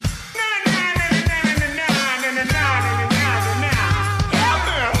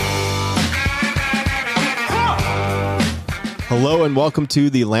Hello and welcome to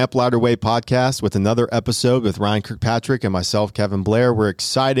the Lamplighter Way podcast with another episode with Ryan Kirkpatrick and myself, Kevin Blair. We're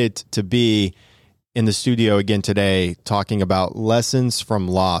excited to be in the studio again today talking about lessons from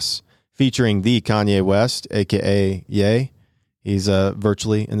loss, featuring the Kanye West, aka Ye. He's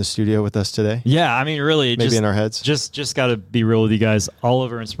virtually in the studio with us today. Yeah, I mean, really, maybe in our heads. Just got to be real with you guys. All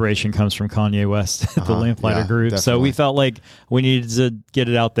of our inspiration comes from Kanye West, the Lamplighter group. Definitely. So we felt like we needed to get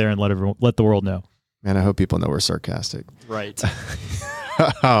it out there and let the world know. Man, I hope people know we're sarcastic. Right.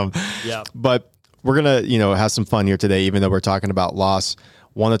 Yeah. But we're gonna, have some fun here today, even though we're talking about loss.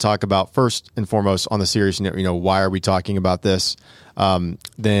 Want to talk about first and foremost on the serious note, why are we talking about this?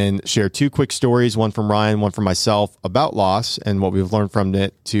 Then share two quick stories, one from Ryan, one from myself, about loss and what we've learned from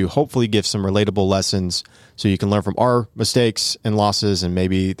it, to hopefully give some relatable lessons so you can learn from our mistakes and losses, and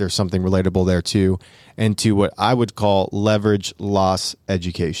maybe there's something relatable there too, and to what I would call leverage loss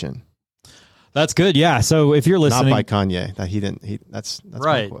education. That's good. Yeah. So if you're listening, not by Kanye, that's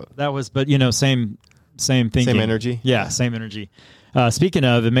right. That was, but same thinking, same energy. Yeah, same energy. Speaking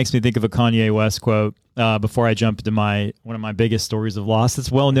of, it makes me think of a Kanye West quote. Before I jump into one of my biggest stories of loss,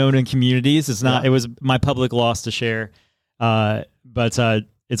 it's well known in communities. It's not. Yeah. It was my public loss to share, but it's a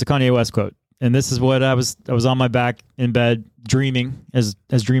Kanye West quote, and this is what I was on my back in bed dreaming, as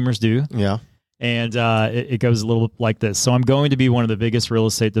dreamers do. Yeah. And it goes a little like this. So I'm going to be one of the biggest real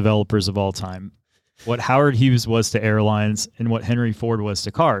estate developers of all time. What Howard Hughes was to airlines and what Henry Ford was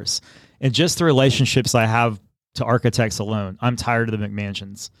to cars. And just the relationships I have to architects alone. I'm tired of the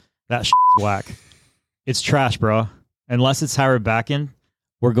McMansions. That shit is whack. It's trash, bro. Unless it's Howard Backen,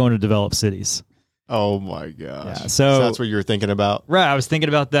 we're going to develop cities. Oh my gosh. Yeah, so that's what you were thinking about? Right. I was thinking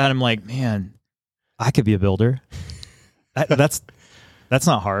about that. I'm like, man, I could be a builder. That's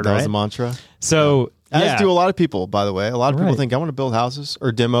not hard, That right? was a mantra. So, as do a lot of people, by the way. A lot of people think I want to build houses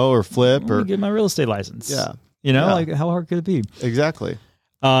or demo or flip or get my real estate license. Yeah. Like how hard could it be? Exactly.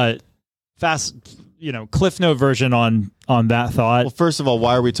 Fast, Cliff Note version on that thought. Well, first of all,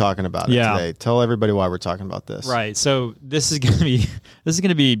 why are we talking about it today? Tell everybody why we're talking about this. Right. So this is going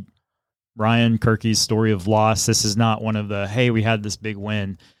to be Ryan Kirky's story of loss. This is not one of the, hey, we had this big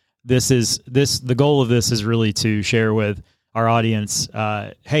win. The goal of this is really to share with our audience,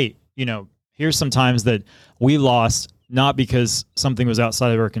 hey, here's some times that we lost, not because something was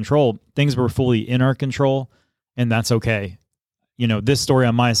outside of our control. Things were fully in our control, and that's okay. This story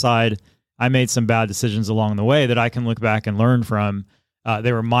on my side, I made some bad decisions along the way that I can look back and learn from.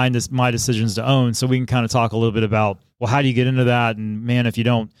 They were my decisions to own. So we can kind of talk a little bit about, well, how do you get into that? And man, if you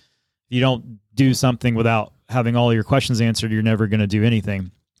don't do something without having all your questions answered, you're never going to do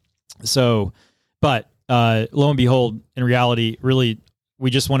anything. So, but lo and behold, in reality, really, we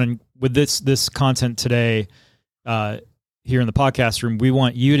just want to, with this content today, here in the podcast room, we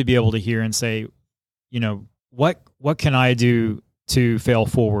want you to be able to hear and say, what can I do to fail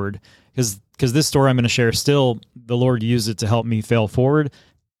forward? Because this story I'm going to share, still, the Lord used it to help me fail forward.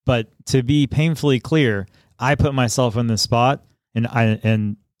 But to be painfully clear, I put myself in this spot, and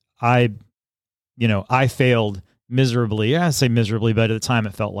I failed miserably. I say miserably, but at the time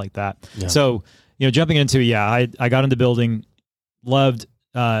it felt like that. Yeah. So, jumping into, I got into building, loved,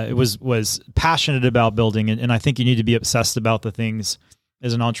 was passionate about building. And I think you need to be obsessed about the things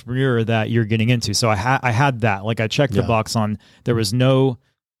as an entrepreneur that you're getting into. So I had that, like I checked the box on, there was no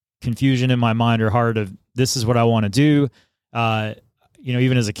confusion in my mind or heart of this is what I want to do.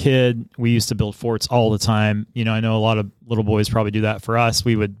 Even as a kid, we used to build forts all the time. I know a lot of little boys probably do that for us.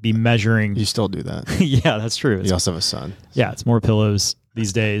 We would be measuring. You still do that. Yeah, that's true. You also have a son. Yeah, it's more pillows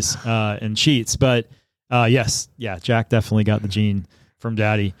these days and sheets. But yes, Jack definitely got the gene from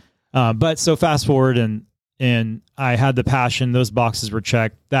daddy. But so fast forward and I had the passion, those boxes were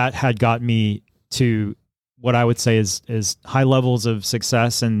checked. That had got me to what I would say is high levels of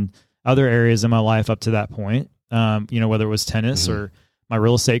success in other areas in my life up to that point. Whether it was tennis or my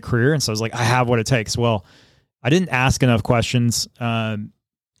real estate career. And so I was like, I have what it takes. Well, I didn't ask enough questions to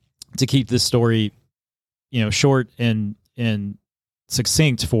keep this story, short and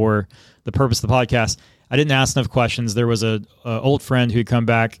succinct for the purpose of the podcast. I didn't ask enough questions. There was a old friend who'd come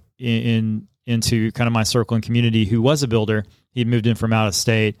back into kind of my circle and community who was a builder. He'd moved in from out of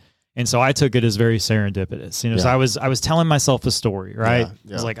state. And so I took it as very serendipitous, so I was telling myself a story, right?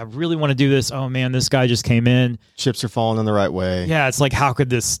 I was like, I really want to do this. Oh man, this guy just came in. Chips are falling in the right way. Yeah. It's like, how could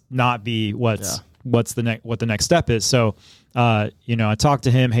this not be what the next step is? So, I talked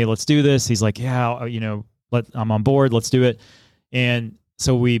to him, hey, let's do this. He's like, yeah, I'm on board. Let's do it. And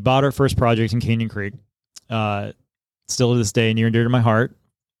so we bought our first project in Canyon Creek. Still to this day, near and dear to my heart,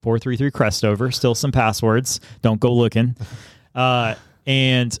 433 Crestover, still some passwords. Don't go looking.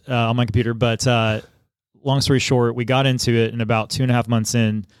 And on my computer, but long story short, we got into it, and about 2.5 months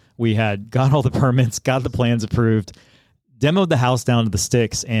in, we had got all the permits, got the plans approved, demoed the house down to the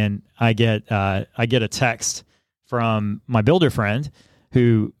sticks, and I get a text from my builder friend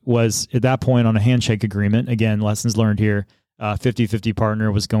who was at that point on a handshake agreement. Again, lessons learned here. 50-50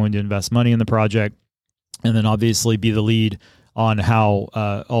 partner was going to invest money in the project, and then obviously be the lead on how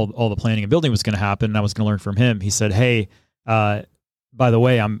all the planning and building was going to happen. And I was going to learn from him. He said, "Hey, by the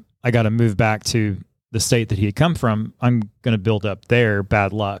way, I got to move back to the state that he had come from. I'm going to build up there.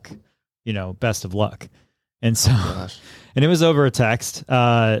 Bad luck, best of luck." And so, and it was over a text.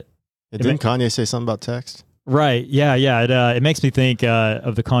 Didn't Kanye say something about text? Right. Yeah. It makes me think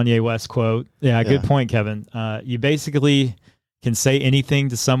of the Kanye West quote. Yeah. Good point, Kevin. You basically can say anything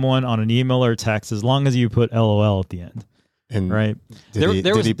to someone on an email or text as long as you put LOL at the end. And right.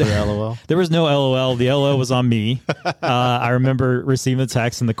 Did he put LOL? There was no LOL. The LOL was on me. I remember receiving the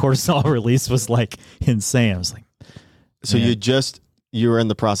text, and the cortisol release was like insane. I was like, so you were in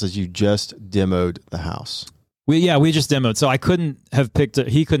the process. You just demoed the house. We just demoed. So he couldn't have picked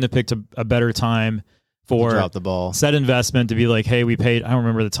a better time for drop the ball. Set investment to be like, hey, we paid. I don't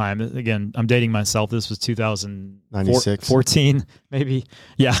remember the time. Again, I'm dating myself. This was 2014, maybe.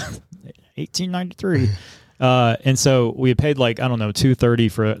 Yeah, 1893. And so we had paid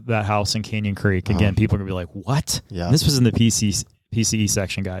 $230 for that house in Canyon Creek. Again, people are gonna be like, "What?" Yeah, and this was in the PCE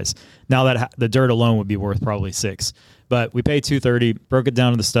section, guys. Now that the dirt alone would be worth probably $6, but we paid $230, broke it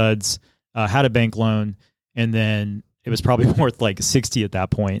down to the studs, had a bank loan, and then it was probably worth like $60 at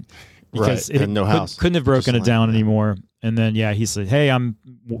that point because it no house couldn't have broken it down anymore. And then he said, "Hey, I'm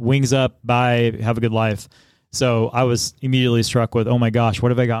wings up, bye, have a good life." So I was immediately struck with, oh my gosh,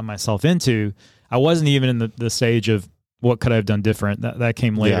 what have I gotten myself into? I wasn't even in the stage of what could I have done different. That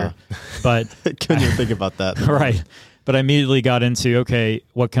came later. Yeah. But couldn't even think about that. Right. But I immediately got into, okay,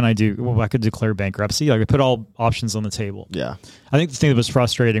 what can I do? Well, I could declare bankruptcy. I could put all options on the table. Yeah. I think the thing that was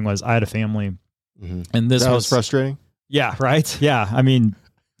frustrating was I had a family, and this was frustrating. Yeah. Right. Yeah. I mean,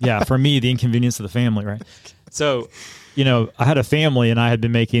 yeah, for me, the inconvenience of the family. Right. So, I had a family, and I had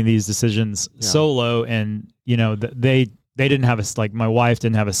been making these decisions solo, and they didn't have my wife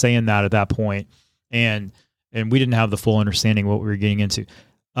didn't have a say in that at that point. And we didn't have the full understanding of what we were getting into.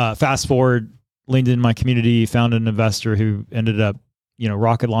 Fast forward, leaned in my community, found an investor who ended up,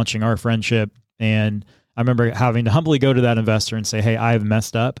 rocket launching our friendship. And I remember having to humbly go to that investor and say, "Hey, I have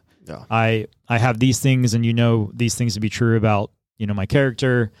messed up. Yeah. I have these things, and these things to be true about, my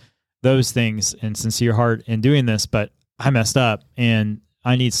character, those things, and sincere heart in doing this, but I messed up, and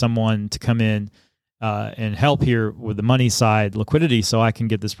I need someone to come in and help here with the money side, liquidity, so I can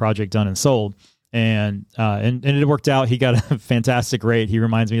get this project done and sold." And it worked out. He got a fantastic rate. He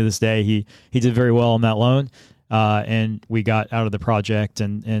reminds me of this day. He did very well on that loan. And we got out of the project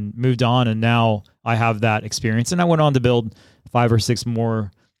and moved on. And now I have that experience. And I went on to build 5 or 6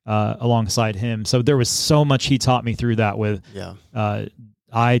 more alongside him. So there was so much he taught me through that with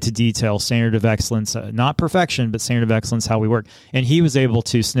eye to detail, standard of excellence, not perfection, but standard of excellence, how we work. And he was able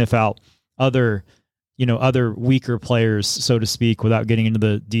to sniff out other weaker players, so to speak, without getting into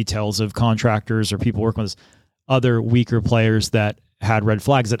the details of contractors or people working with us, other weaker players that had red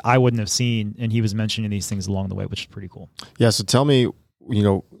flags that I wouldn't have seen. And he was mentioning these things along the way, which is pretty cool. Yeah. So tell me,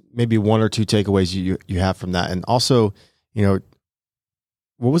 maybe 1 or 2 takeaways you have from that. And also, what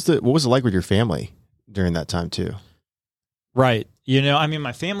was it like with your family during that time too? Right.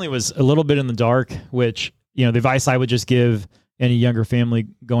 My family was a little bit in the dark, which, the advice I would just give any younger family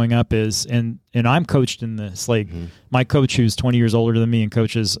going up is, and I'm coached in this, my coach, who's 20 years older than me and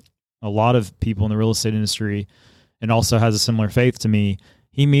coaches a lot of people in the real estate industry and also has a similar faith to me.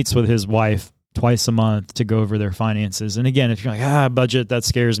 He meets with his wife twice a month to go over their finances. And again, if you're like, budget, that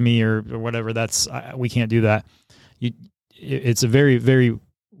scares me or whatever, we can't do that. It's a very, very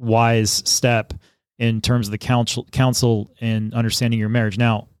wise step in terms of the counsel and understanding your marriage.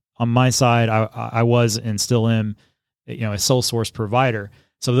 Now, on my side, I was and still am, a sole source provider.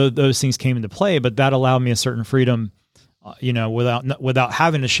 So those things came into play, but that allowed me a certain freedom, without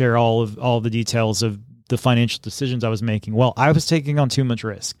having to share all the details of the financial decisions I was making. Well, I was taking on too much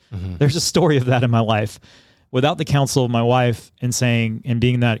risk. Mm-hmm. There's a story of that in my life. Without the counsel of my wife and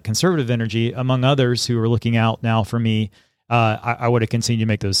being that conservative energy, among others who are looking out now for me, I would have continued to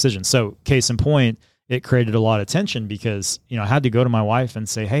make those decisions. So case in point, it created a lot of tension because, I had to go to my wife and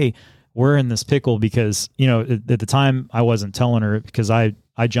say, "Hey, we're in this pickle," because, at the time I wasn't telling her because I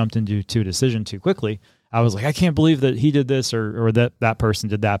jumped into a decision too quickly. I was like, "I can't believe that he did this or that person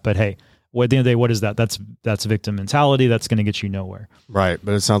did that." But hey, at the end of the day, what is that? That's victim mentality. That's going to get you nowhere. Right.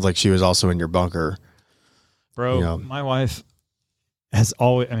 But it sounds like she was also in your bunker. Bro, my wife has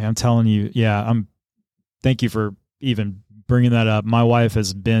always, I'm telling you, thank you for even bringing that up. My wife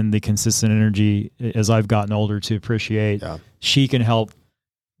has been the consistent energy as I've gotten older to appreciate. Yeah. She can help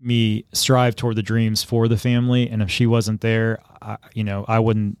me strive toward the dreams for the family. And if she wasn't there, I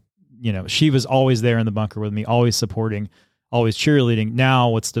wouldn't, she was always there in the bunker with me, always supporting, always cheerleading. Now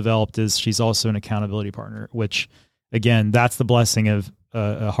what's developed is she's also an accountability partner, which again, that's the blessing of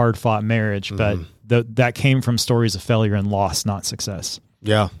a hard fought marriage, but that came from stories of failure and loss, not success.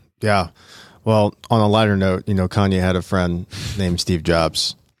 Yeah. Yeah. Well, on a lighter note, Kanye had a friend named Steve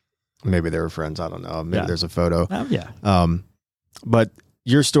Jobs. Maybe they were friends. I don't know. Maybe there's a photo. But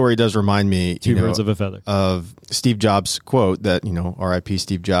your story does remind me, two birds of a feather, of Steve Jobs' quote that, R.I.P.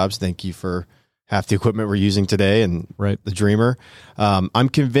 Steve Jobs. Thank you for half the equipment we're using today and the dreamer. I'm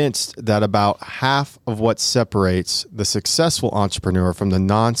convinced that about half of what separates the successful entrepreneur from the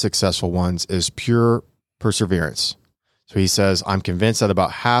non-successful ones is pure perseverance. So he says, I'm convinced that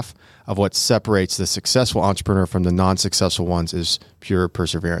about half of what separates the successful entrepreneur from the non-successful ones is pure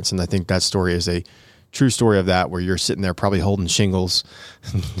perseverance. And I think that story is a true story of that, where you're sitting there probably holding shingles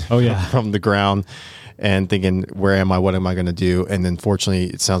from the ground and thinking, where am I? What am I going to do? And then fortunately,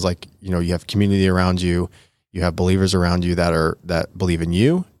 it sounds like, you have community around you. You have believers around you that believe in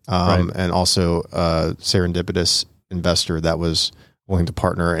you. And also a serendipitous investor that was willing to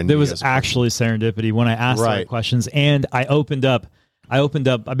partner. And there was actually serendipity when I asked the questions, and I opened up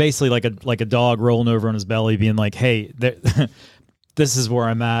basically like a dog rolling over on his belly being like, hey, this is where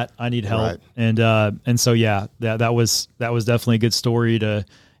I'm at. I need help. And so, that was definitely a good story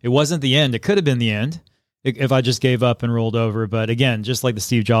it wasn't the end. It could have been the end if I just gave up and rolled over. But again, just like the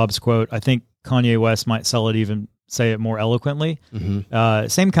Steve Jobs quote, I think Kanye West might say it more eloquently.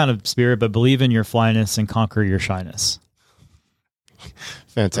 Same kind of spirit, but believe in your flyness and conquer your shyness.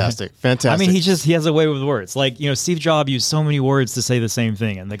 Fantastic. Fantastic. I mean, he has a way with words. Like, Steve Jobs used so many words to say the same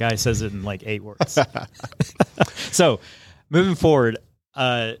thing, and the guy says it in like 8 words. So moving forward,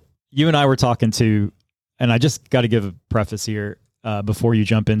 you and I were talking and I just got to give a preface here before you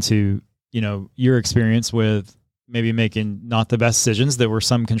jump into, your experience with maybe making not the best decisions. There were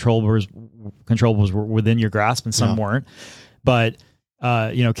some controllables were within your grasp and some weren't. But,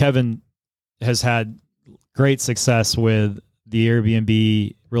 Kevin has had great success with the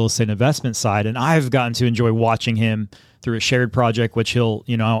Airbnb real estate investment side. And I've gotten to enjoy watching him through a shared project, which he'll,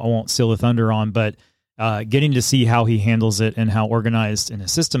 I won't steal the thunder on, but getting to see how he handles it and how organized and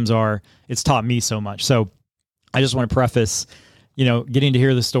his systems are, it's taught me so much. So I just want to preface, getting to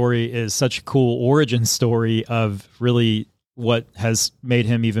hear the story is such a cool origin story of really what has made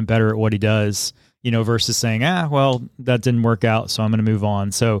him even better at what he does, versus saying, well, that didn't work out, so I'm going to move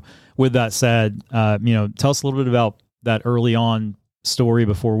on. So with that said, tell us a little bit about that early on story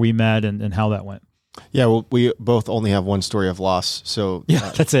before we met and how that went. Yeah, well, we both only have one story of loss. So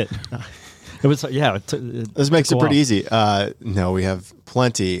that's it. It was, this makes it pretty easy. No, we have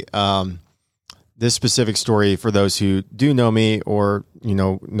plenty. This specific story, for those who do know me or,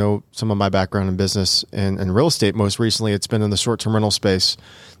 know some of my background in business and real estate, most recently, it's been in the short-term rental space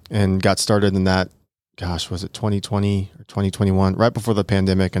and got started in that, was it 2020 or 2021, right before the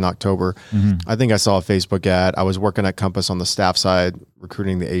pandemic in October. I think I saw a Facebook ad. I was working at Compass on the staff side,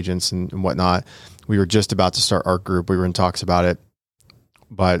 recruiting the agents and whatnot. We were just about to start our group. We were in talks about it,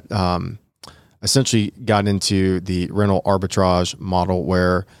 but essentially got into the rental arbitrage model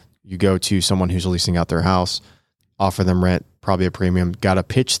where you go to someone who's leasing out their house, offer them rent, probably a premium, got to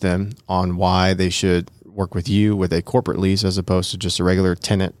pitch them on why they should work with you with a corporate lease as opposed to just a regular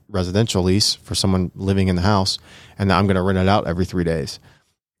tenant residential lease for someone living in the house. And I'm going to rent it out every 3 days,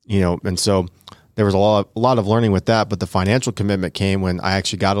 and so there was a lot of learning with that, but the financial commitment came when I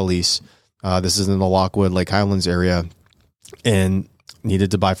actually got a lease. This is in the Lockwood, Lake Highlands area, and needed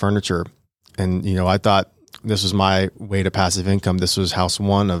to buy furniture. And, I thought this was my way to passive income. This was house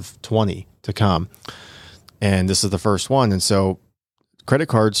 1 of 20 to come. And this is the first one. And so credit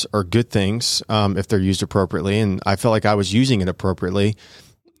cards are good things if they're used appropriately. And I felt like I was using it appropriately.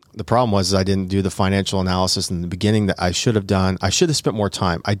 The problem was I didn't do the financial analysis in the beginning that I should have done. I should have spent more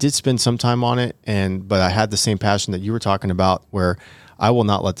time. I did spend some time on it, but I had the same passion that you were talking about where I will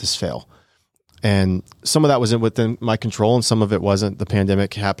not let this fail. And some of that was within my control and some of it wasn't. The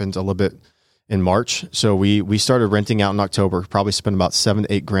pandemic happened a little bit in March. So we started renting out in October, probably spent about $7,000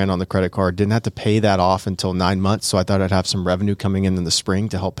 to $8,000 on the credit card. Didn't have to pay that off until 9 months. So I thought I'd have some revenue coming in the spring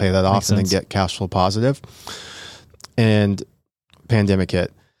to help pay that off and then get cash flow positive. And pandemic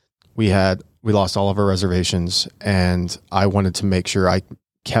hit. We lost all of our reservations, and I wanted to make sure I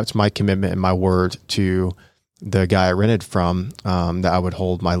kept my commitment and my word to the guy I rented from, that I would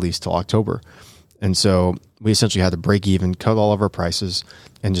hold my lease till October. And so we essentially had to break even, cut all of our prices,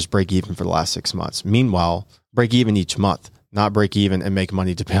 and just break even for the last 6 months. Meanwhile, break even each month, not break even and make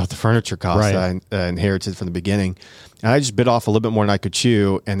money to pay off the furniture costs that I inherited from the beginning. And I just bit off a little bit more than I could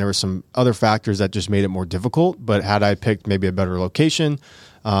chew. And there were some other factors that just made it more difficult. But had I picked maybe a better location,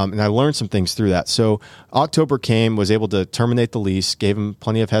 and I learned some things through that. So October came, was able to terminate the lease, gave him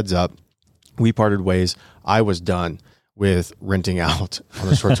plenty of heads up. We parted ways. I was done with renting out on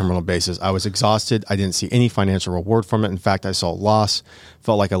a short-term rental basis. I was exhausted. I didn't see any financial reward from it. In fact, I saw loss.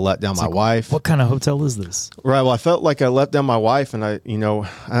 Felt like I let down my wife. What kind of hotel is this? Right. Well, I felt like I let down my wife, and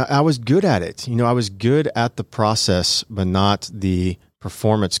I was good at it. I was good at the process, but not the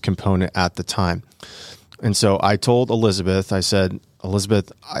performance component at the time. And so I told Elizabeth, I said,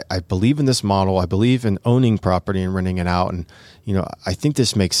 Elizabeth, I believe in this model. I believe in owning property and renting it out. And, I think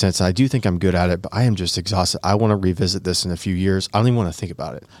this makes sense. I do think I'm good at it, but I am just exhausted. I want to revisit this in a few years. I don't even want to think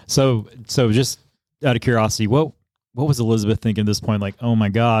about it. So just out of curiosity, what was Elizabeth thinking at this point? Like, oh my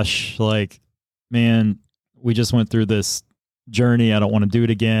gosh, like, man, we just went through this journey. I don't want to do it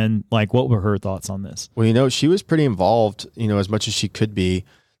again. Like, what were her thoughts on this? Well, she was pretty involved, as much as she could be.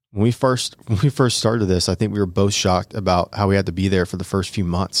 When we first started this, I think we were both shocked about how we had to be there for the first few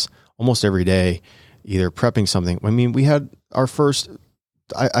months, almost every day, either prepping something. I mean, we had our first,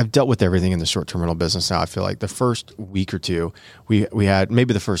 I've dealt with everything in the short-term rental business now. I feel like the first week or two, we had,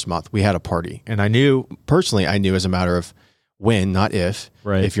 maybe the first month, we had a party. And I knew as a matter of when, not if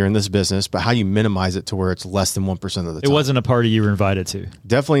you're in this business, but how you minimize it to where it's less than 1% of the time. It wasn't a party you were invited to.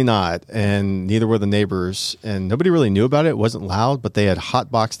 Definitely not. And neither were the neighbors. And nobody really knew about it. It wasn't loud, but they had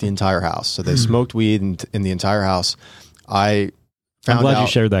hotboxed the entire house. So they smoked weed in the entire house. I'm glad you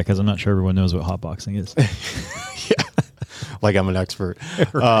shared that, because I'm not sure everyone knows what hotboxing is. Yeah. Like I'm an expert.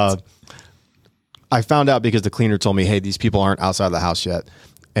 Right. I found out because the cleaner told me, hey, these people aren't outside the house yet.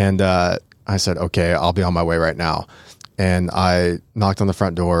 And I said, okay, I'll be on my way right now. And I knocked on the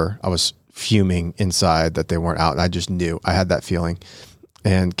front door. I was fuming inside that they weren't out. And I just knew. I had that feeling.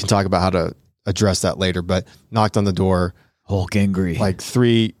 And can talk about how to address that later. But knocked on the door. Hulk angry. Like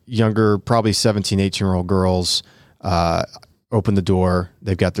 3 younger, probably 17, 18-year-old girls opened the door.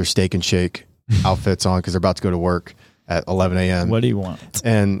 They've got their steak and shake outfits on because they're about to go to work at 11 a.m. What do you want?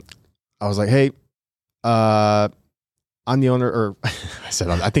 And I was like, hey, I'm the owner, or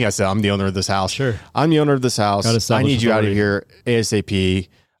I think I said I'm the owner of this house. Sure. I'm the owner of this house. I need you out of here ASAP.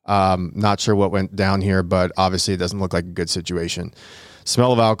 Not sure what went down here, but obviously it doesn't look like a good situation.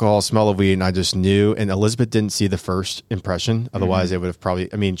 Smell of alcohol, smell of weed, and I just knew. And Elizabeth didn't see the first impression. Otherwise, they would have probably,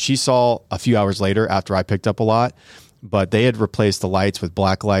 she saw a few hours later after I picked up a lot, but they had replaced the lights with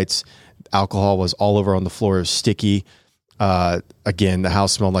black lights. Alcohol was all over on the floor. It was sticky. Again, the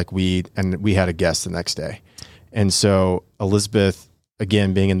house smelled like weed, and we had a guest the next day. And so Elizabeth,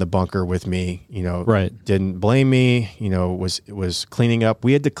 again, being in the bunker with me, didn't blame me, was cleaning up.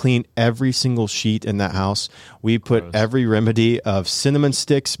 We had to clean every single sheet in that house. We put every remedy of cinnamon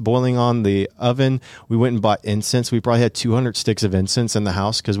sticks boiling on the oven. We went and bought incense. We probably had 200 sticks of incense in the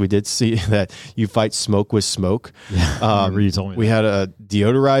house because we did see that you fight smoke with smoke. Yeah, you told me we had a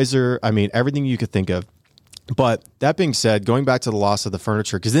deodorizer. Everything you could think of. But that being said, going back to the loss of the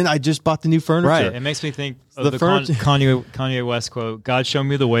furniture, because then I just bought the new furniture. Right. It makes me think of the Kanye West quote, God showed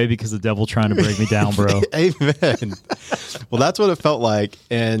me the way because the devil trying to break me down, bro. Amen. Well, that's what it felt like.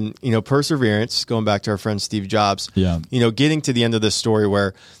 And, perseverance, going back to our friend Steve Jobs, getting to the end of this story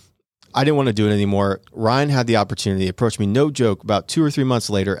where I didn't want to do it anymore. Ryan had the opportunity, approached me, no joke, about 2 or 3 months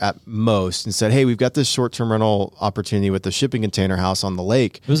later at most, and said, hey, we've got this short-term rental opportunity with the shipping container house on the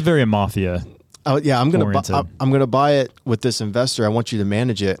lake. It was very mafia. Oh yeah, I'm gonna buy it with this investor. I want you to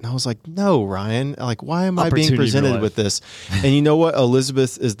manage it. And I was like, no, Ryan. Like, why am I being presented with this? And you know what?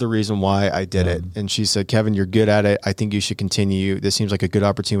 Elizabeth is the reason why I did it. And she said, Kevin, you're good at it. I think you should continue. This seems like a good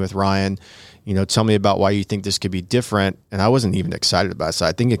opportunity with Ryan. Tell me about why you think this could be different. And I wasn't even excited about it. So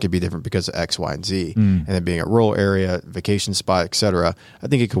I think it could be different because of X, Y, and Z. And it being a rural area, vacation spot, etc. I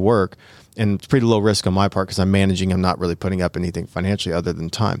think it could work. And it's pretty low risk on my part because I'm managing. I'm not really putting up anything financially other than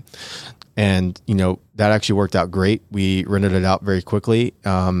time. And, that actually worked out great. We rented it out very quickly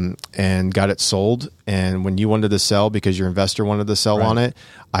and got it sold. And when you wanted to sell because your investor wanted to sell on it,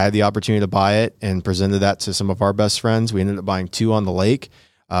 I had the opportunity to buy it and presented that to some of our best friends. We ended up buying 2 on the lake,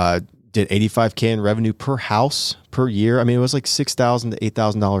 did $85K in revenue per house per year. It was like $6,000 to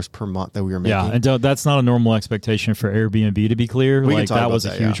 $8,000 per month that we were making. Yeah, and that's not a normal expectation for Airbnb, to be clear. That was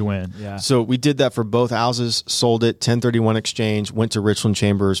a huge win. Yeah. So we did that for both houses, sold it, 1031 exchange, went to Richland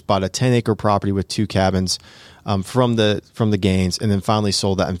Chambers, bought a 10-acre property with 2 cabins from the gains, and then finally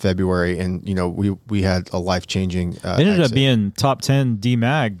sold that in February. And we had a life-changing It ended up being top 10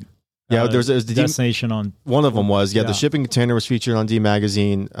 DMAG Yeah, there's the destination on one of them was the shipping container was featured on D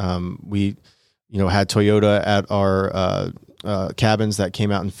Magazine. We, had Toyota at our cabins that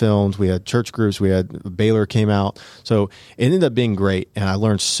came out and filmed. We had church groups. We had Baylor came out. So it ended up being great, and I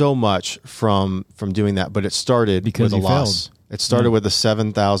learned so much from doing that. But it started with a loss. Failed. It started with a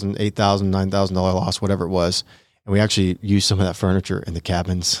 $7,000, $8,000, $9,000 loss, whatever it was. And we actually used some of that furniture in the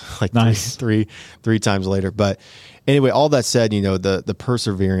cabins, like nice. three times later. But anyway, all that said, the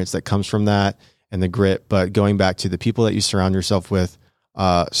perseverance that comes from that and the grit. But going back to the people that you surround yourself with,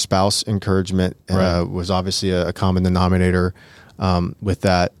 spouse encouragement was obviously a common denominator with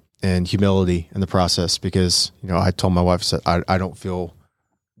that, and humility in the process. Because I told my wife, I said, I don't feel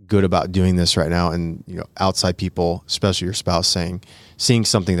good about doing this right now, and outside people, especially your spouse, seeing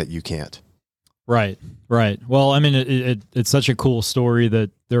something that you can't. Right. Well, I mean, it's such a cool story that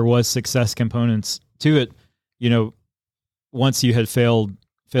there was success components to it. Once you had failed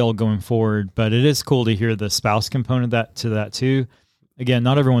going forward, but it is cool to hear the spouse component to that too. Again,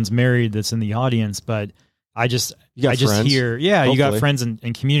 not everyone's married that's in the audience, but I just hear, hopefully. You got friends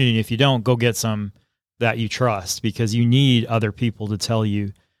and community. If you don't, go get some that you trust, because you need other people to tell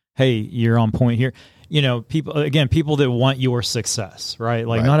you, hey, you're on point here. People that want your success, right?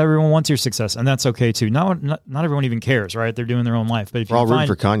 Like not everyone wants your success, and that's okay too. Not everyone even cares, right? They're doing their own life. But if we're all rooting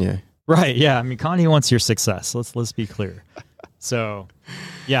for Kanye. Right. Yeah. I mean, Kanye wants your success. Let's be clear. So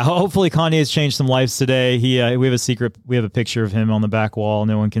yeah, hopefully Kanye has changed some lives today. We have a picture of him on the back wall.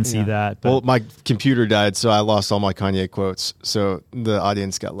 No one can see that. But. Well, my computer died, so I lost all my Kanye quotes. So the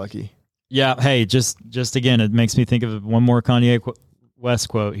audience got lucky. Yeah. Hey, just again, it makes me think of one more Kanye West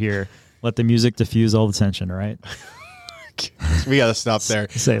quote here. Let the music diffuse all the tension, right? We got to stop there.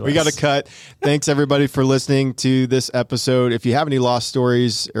 We got to cut. Thanks, everybody, for listening to this episode. If you have any lost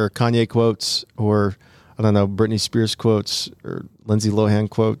stories or Kanye quotes, or, I don't know, Britney Spears quotes or Lindsay Lohan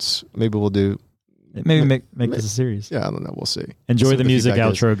quotes, maybe we'll do. Maybe make this a series. Yeah, I don't know. We'll see. Enjoy the music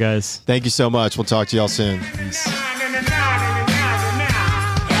outro, guys. Thank you so much. We'll talk to y'all soon. Peace.